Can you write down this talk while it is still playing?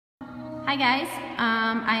Hi guys,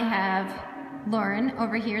 I have Lauren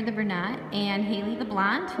over here, the brunette, and Haley, the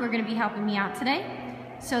blonde, who are going to be helping me out today.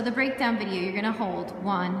 So the breakdown video, you're going to hold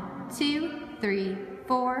 1, 2, 3,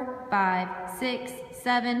 4, 5, 6,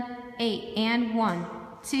 7, 8, and 1,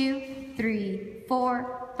 2, 3,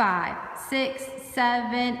 4, 5, 6,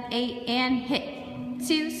 7, 8, and hit.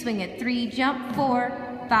 2, swing it, 3, jump,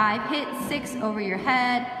 4, 5, hit, 6, over your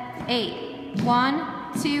head, 8,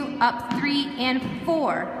 1, 2, up, 3, and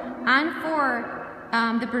 4. On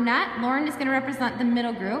 4, the brunette, Lauren is going to represent the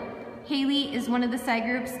middle group. Haley is one of the side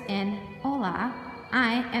groups, and hola,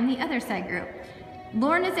 I am the other side group.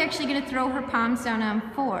 Lauren is actually going to throw her palms down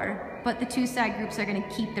on 4, but the 2 side groups are going to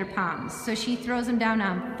keep their palms. So she throws them down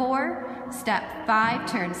on 4, step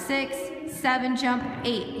 5, turn 6, 7, jump,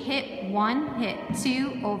 8, hit 1, hit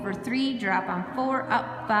 2, over 3, drop on 4,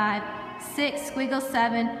 up 5, 6, squiggle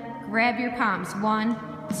 7, grab your palms,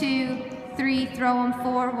 1, 2, 3, throw them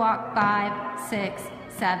 4, walk 5, 6,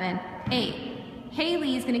 7, 8.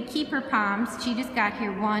 Haley is going to keep her palms. She just got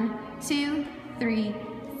here. 1, 2, 3,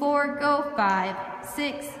 4, go 5,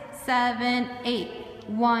 6, 7, 8.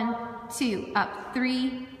 1, 2, up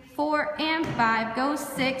 3, 4, and 5. Go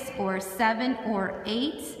 6 or 7 or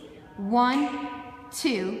 8. 1,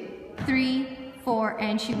 2, 3, 4,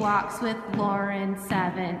 and she walks with Lauren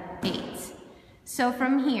 7, 8. So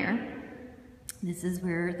from here, this is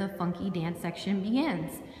where the funky dance section begins.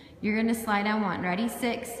 You're going to slide on 1. Ready?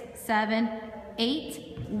 6, 7,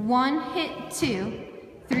 8. 1, hit 2,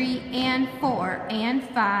 3, and 4, and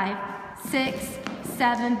 5, 6,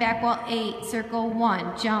 7, back wall 8, circle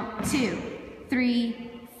 1, jump 2,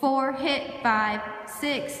 3, 4, hit 5,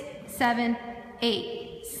 6, 7,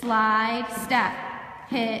 8. Slide, step,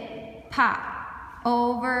 hit, pop,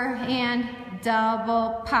 overhand,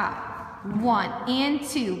 double pop. 1 and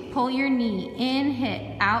 2, pull your knee in,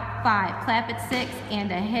 hit, out 5, clap at 6,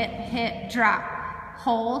 and a hip, hip, drop.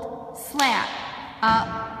 Hold, slap,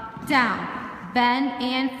 up, down, bend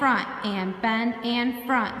and front, and bend and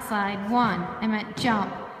front. Slide 1, I meant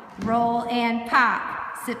jump, roll and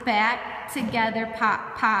pop, sit back, together,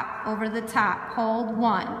 pop, pop, over the top, hold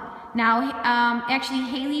 1. Now, actually,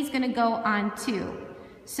 Haley's gonna go on 2.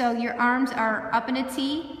 So your arms are up in a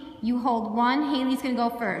T. You hold 1, Haley's gonna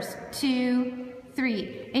go first, 2,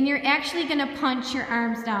 3. And you're actually gonna punch your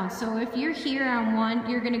arms down. So if you're here on 1,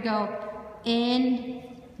 you're gonna go in,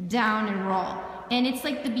 down, and roll. And it's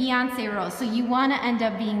like the Beyonce roll. So you wanna end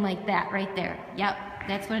up being like that right there. Yep,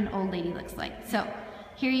 that's what an old lady looks like. So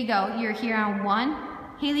here you go, you're here on 1.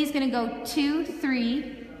 Haley's gonna go 2,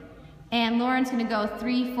 3, and Lauren's gonna go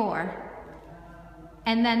 3, 4.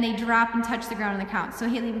 And then they drop and touch the ground on the count. So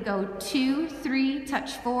Haley would go 2, 3,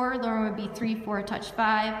 touch 4. Lauren would be 3, 4, touch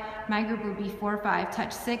 5. My group would be 4, 5,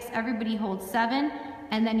 touch 6. Everybody holds 7.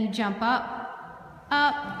 And then you jump up,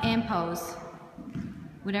 and pose.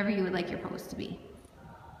 Whatever you would like your pose to be.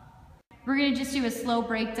 We're gonna just do a slow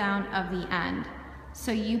breakdown of the end.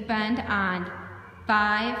 So you bend on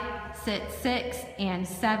 5, sit 6, and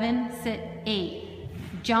 7, sit 8.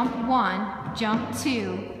 Jump 1, jump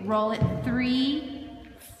 2, roll it 3,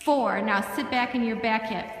 4, now sit back in your back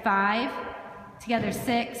hip, 5, together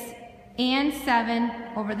 6, and 7,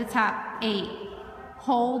 over the top, 8.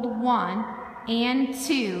 Hold 1, and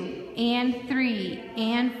 2, and 3,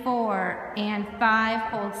 and 4, and 5,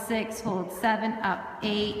 hold 6, hold 7, up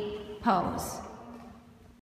 8, pose.